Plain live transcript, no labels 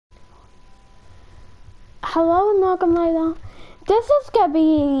Hello and welcome later. This is gonna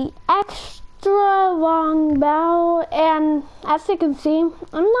be extra long battle, and as you can see, I'm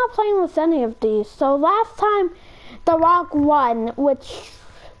not playing with any of these. So last time, The Rock won, which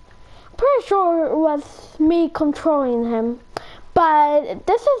I'm pretty sure was me controlling him. But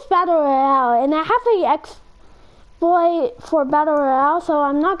this is Battle Royale, and I have the exploit for Battle Royale, so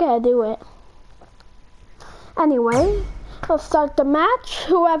I'm not gonna do it. Anyway, let's start the match.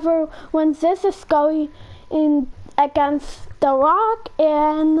 Whoever wins this is going against The Rock,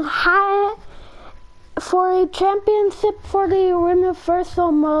 and for a championship for the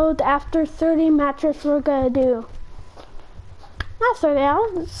universal mode after 30 matches we're gonna do. Not 30,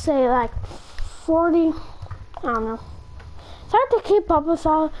 I'll say like 40, I don't know. It's hard to keep up with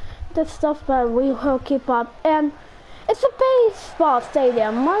all this stuff, but we will keep up. And it's a baseball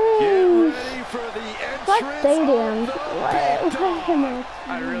stadium. What stadium?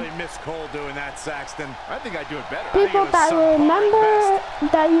 I really miss Cole doing that, Saxton. I think I'd do it better. People that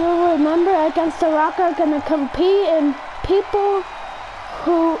you remember against The Rock are gonna compete, and people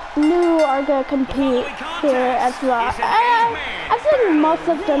who knew are gonna compete here as well. I think most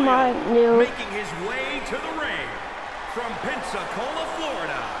of them aren't new. Making his way to the ring from Pensacola,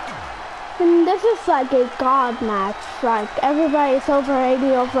 Florida. And this is like a god match, like everybody's over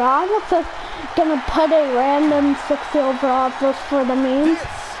 80 overall. I'm just gonna put a random 60 overall just for the memes.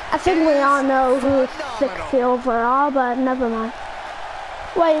 I think we all know who's 60 overall, but never mind.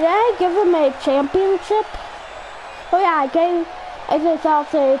 Wait, did I give him a championship? Oh yeah, I just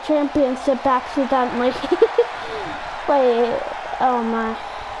also a championship accidentally. Wait, oh my.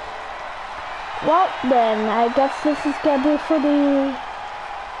 Well then, I guess this is gonna be for the...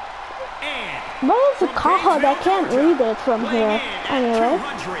 What is it called? I can't read it from here. Anyway.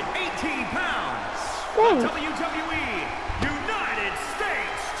 218 pounds. Thanks. WWE United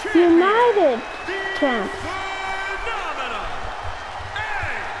States United Champs.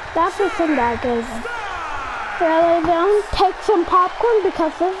 That's the thing that goes. Really, don't take some popcorn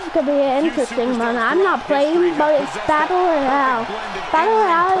because this is gonna be an interesting one. I'm not playing, but it's Battle Royale. Battle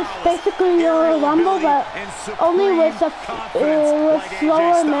Royale is basically your Rumble, but only with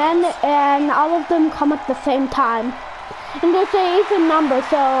slower men, and all of them come at the same time. And there's an even number,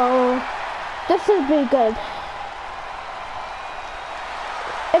 so this would be good.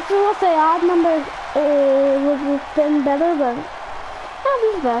 If it was an odd number, it would have been better, but not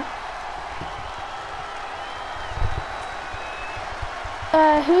as bad.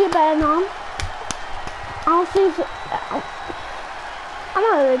 Who you betting on? I'll see if... I'm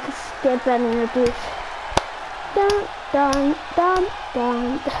not really scared betting with these. Dun, dun, dun, dun,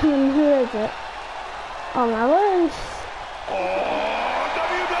 dun. Who is it? Oh my lord.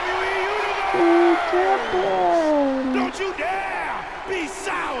 WWE Universe! Don't you dare be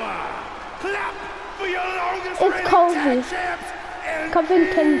sour! Clap for your longest it's Kobe. Kobe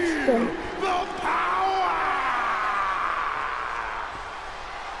Kingston.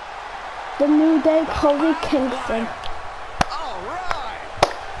 The New Day, Kobe Kingston.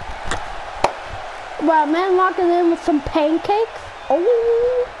 Wow, man, walking in with some pancakes.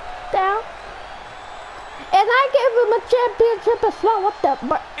 Oh, down. And I gave him a championship as well. What the?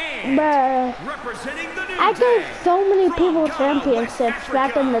 I gave so many people championships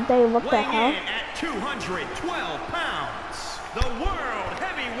back in the day. What the hell? At 212 pounds, the world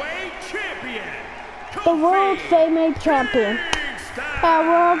heavyweight champion. The world famous champion.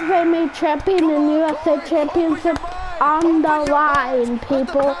 World famous champion and USA championship on the line,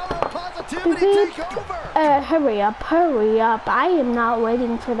 people. Hurry up, hurry up. I am not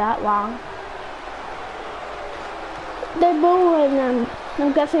waiting for that long. They're booing him.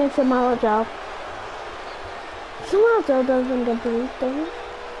 I'm guessing it's Samoa Joe. Samoa Joe doesn't get booed, does it?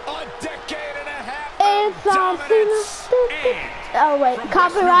 A decade and a half. It's oh wait,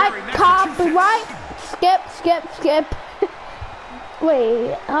 copyright. Skip.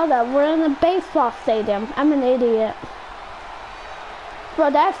 Wait, hold up, we're in a baseball stadium. I'm an idiot.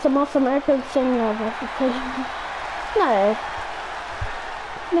 Bro, that's the most American thing ever. No.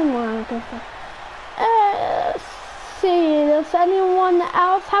 No more American thing. Let's see, does anyone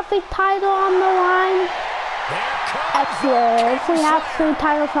else have a title on the line? Excellent. If we have 3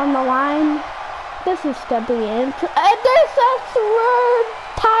 titles on the line, this is gonna be interesting. There's a 3rd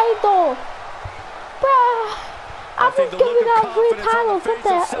title! Bruh. I'm just giving out 3 titles.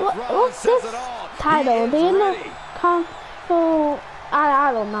 What's this title? The Intercontinental?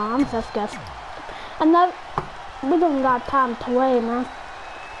 I don't know. I'm just guessing. Another. We don't got time to wait, man.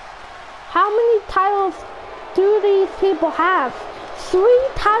 How many titles do these people have? 3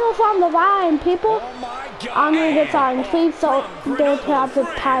 titles on the line, people. Honor the sign. Please don't dare to have the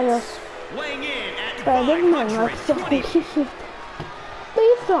titles. weighing in at But this man looks so 520. But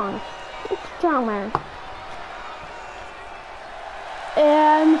he's strong. He's a strong man.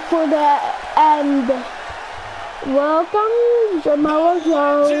 And for the end, welcome Samoa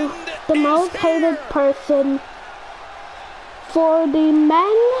Joe, the most hated person for the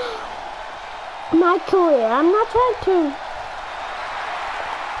men. My career. I'm not trying to.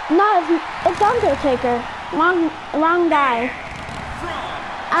 No, it's Undertaker. Wrong guy.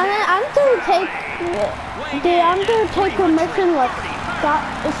 I'm to take the Undertaker mission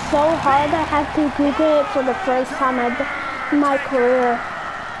is so hard. I had to Google it for the first time in my career.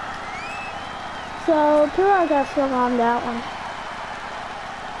 So, I guess we're on that one.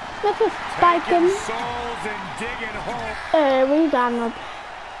 This is spiking. We got no.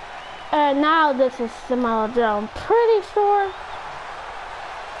 Now this is Samoa Joe. I'm pretty sure.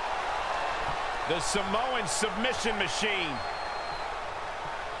 The Samoan submission machine.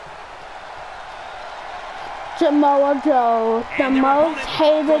 Samoa Joe, the most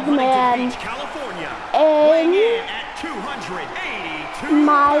hated man in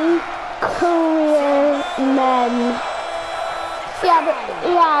my career, men.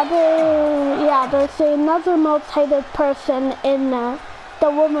 There's another most hated person in the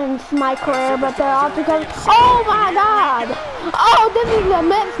women's my career, but they're all together. Oh my God! Oh, this is a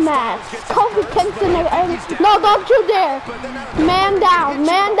mismatch. Kofi Kingston no, don't you dare! Man down,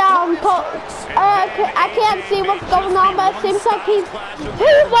 man down. I can't see what's going on, but it seems like he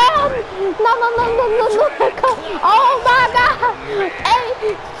won. No. Oh my God!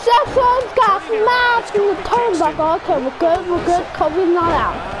 Hey, Seth Rollins got smashed in the turnbuckle. Okay, we're good. Kofi's not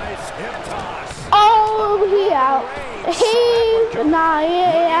out. Oh, he out. He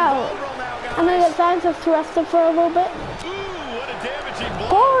out. And then the signs just rested for a little bit.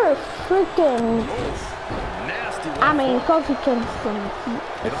 Poor freaking. Kofi Kingston.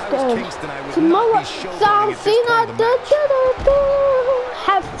 It's good. Samoa John Cena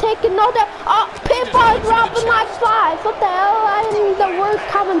has taken no damage. Oh, people are dropping like flies. What the hell? I'm the worst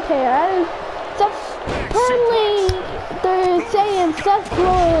commentator. Apparently, they're saying Seth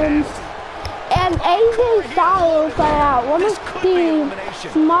Rollins and AJ Styles are out. One of the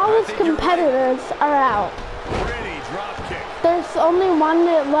smallest competitors are out. There's only one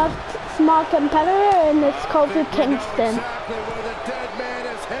left small competitor, and it's Kofi Kingston.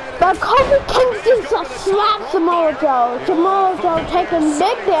 But Kofi Kingston slapped Samoa Joe. Samoa Joe taking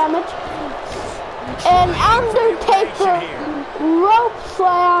big damage. And Undertaker rope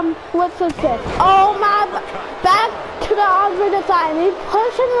slam with his fist. Oh my, back to the Andre the Giant. He's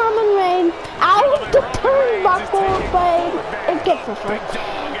pushing Roman Reigns out of the turnbuckle, but it gets us right.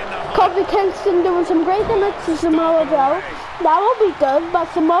 Kofi Kingston doing some great damage to Samoa Joe. That will be good, but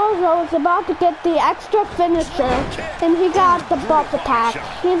Samoa Joe is about to get the extra finisher, and he got the butt attack.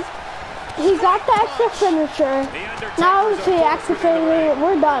 He got the extra finisher. Now he activated it.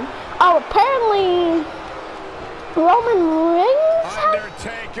 We're done. Oh, apparently Roman Reigns has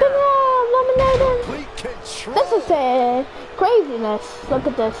been eliminated. This is a craziness. Look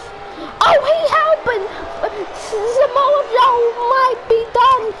at this. Oh, he happened. Samoa Joe might be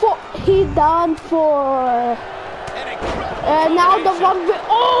done for. He's done for. And now the one.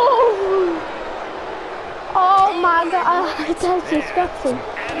 Oh my God, that's disgusting.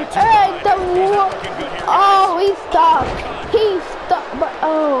 Oh, he's stuck. He's stuck. But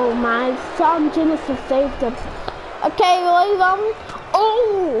oh my son, Genesis saved him. Okay, leave him.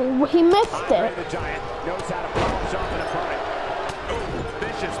 Oh, he missed it.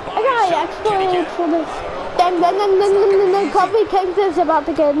 I got an explanation for this. Then Kofi Kingston's about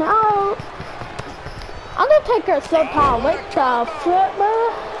to get out. Undertaker's so tall. What the flip,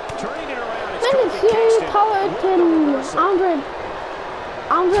 bro? Man, it's really taller than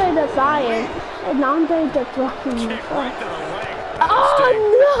Andre the Giant and Andre the Dragon. Oh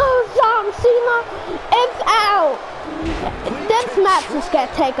no, John Cena is out. This match is gonna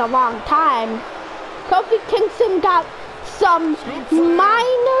take a long time. Kofi Kingston got some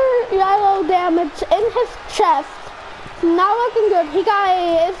minor yellow damage in his chest. Not looking good. He got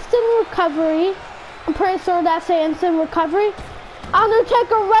an instant recovery. I'm pretty sure that's an instant recovery.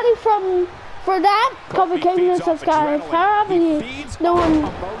 Undertaker ready for that. Kofi Kingston just got his hair up and he's doing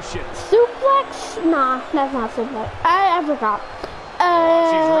suplex. Nah, that's not suplex. I forgot.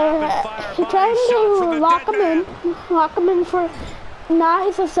 He's trying to lock him in for. Nah,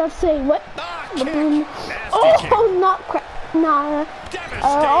 he's just saying what? Oh, not crap. Nah.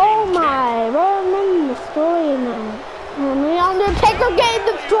 Oh my, Roman destroying him. And the Undertaker getting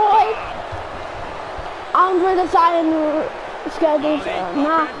destroyed. Andre the Giant schedules.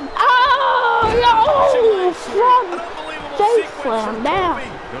 Nah. Oh, no! Front face slam down.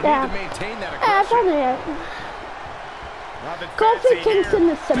 You'll Yeah. need to maintain that Yeah, it's aggression. only it. Nothing Kofi fancy Kingston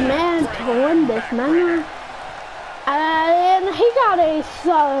here. is the man Break to win this, backbreaker. man. And he got a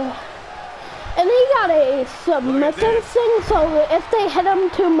submission thing, so if they hit him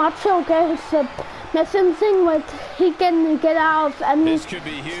too much, he'll get his submission thing, which he can get out of any This could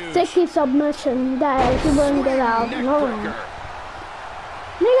be huge. sticky submission that he wouldn't get out of normally.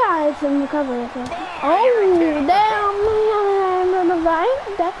 You guys in recovery. Oh, damn.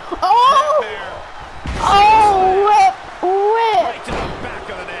 Oh! Oh, whip. Right to the back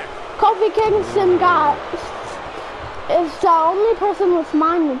of the neck. Kofi Kingston is the only person with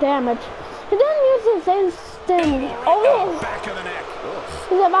minor damage. He didn't use his instant. Oh, Back of the neck.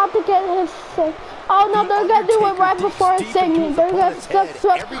 he's about to get his thing. Oh no, they're gonna do it right before his thing. They're gonna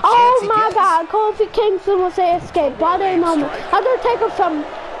switch. Oh my God, Kofi Kingston was a escape. Why didn't know? Undertaker from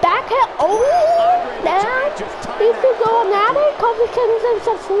back hit. Oh, damn. These two going at it. Kofi Kingston's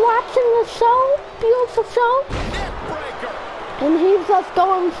just watching the show. Beautiful show. And he's just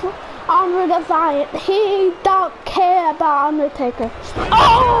going for Andre the Giant. He don't care about Undertaker.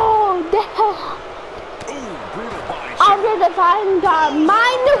 Oh, damn. Andre the Giant got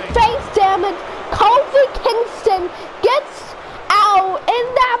minor face damage. Kofi Kingston gets out in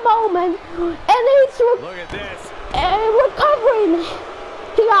that moment, and he's Look at this. recovering.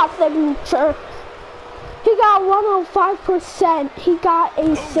 He got signature. He got 105%. He got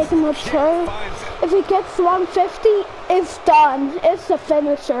a signature. If he gets 150, it's done. It's the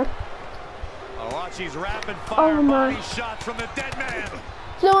finisher. Oh, watch these rapid fire body shots from the dead man.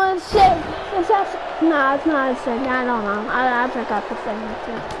 So it's sick. Is that? No, it's not a sick. I don't know. I forgot the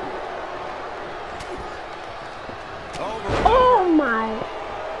signature. Oh my.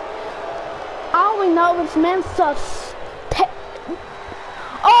 All we know is Manchester.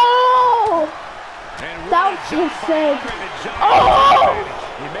 Oh! That was his sick. Oh!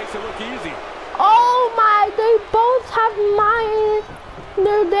 He makes it look easy. Oh my, they both have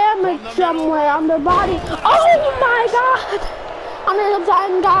minor damage somewhere on their body. Oh my God! Under the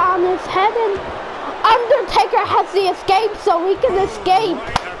Giant got on his head, and Undertaker has the escape, so he can escape.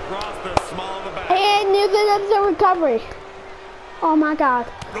 Right across the small of the back. And there's the recovery. Oh my God.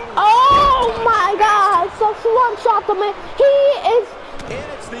 Oh my God. So one shot the man. He is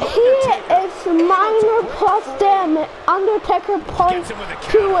minor plus damage. Undertaker points to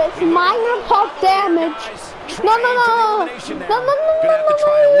his minor plus damage. No.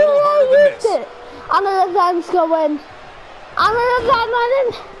 Under the Giant's going. Under the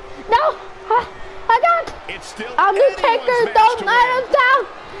Giant. No. I got. Undertaker, don't let us down.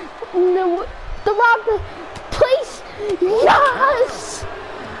 The Rock, please. Yes.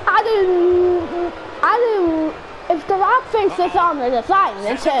 I didn't. If the Rock faces Under the Giant,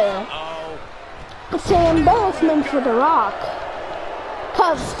 it's an embarrassment for the Rock,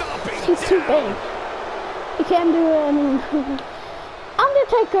 cause he's too big. He can't do it anymore.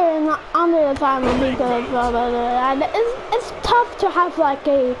 Undertaker and Under the Giant will be good, and it's tough to have like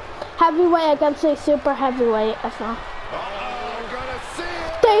a heavyweight against a super heavyweight as well.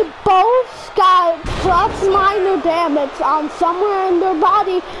 They both got plus minor damage on somewhere in their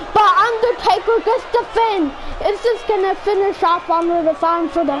body, but Undertaker gets the fin. Is this gonna finish off Under the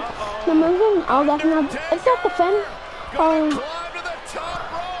Giant for the moving? Oh, that's not. Is that the fin?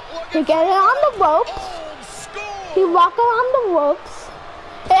 He get it on the ropes. He walk on the ropes,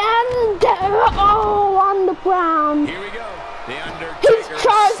 and on the ground. Here we go. He's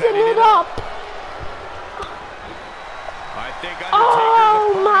charging it up.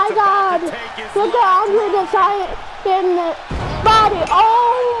 Oh my God! Look at Andre the Giant in the body.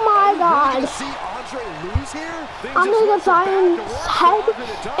 Oh my God! Andre the Giant's head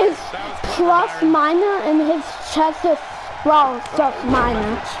is plus minor, and his chest is just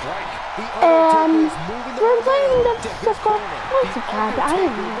minor. And we're playing the what's the card? I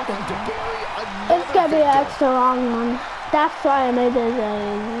don't know. It's gonna be an extra long one. That's why I made it a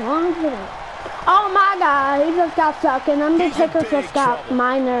long video. Oh my God, he just got stuck, and Undertaker just got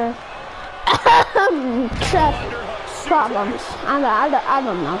minor chest problems. I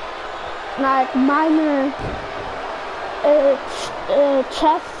don't know. Like minor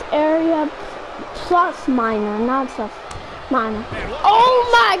chest area plus minor, not just minor. Oh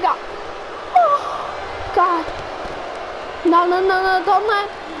my God! Oh God! No!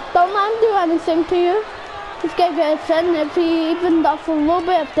 Don't let him do anything to you. He's gonna get offended if he even does a little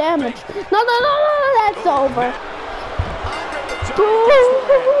bit of damage. No, that's over.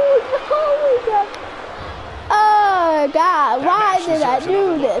 Oh God, why did I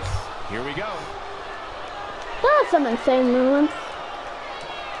do this? Here we go. That's some insane movements.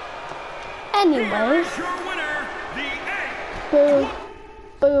 Anyways. Boo.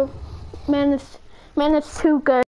 Boo. Man is too good.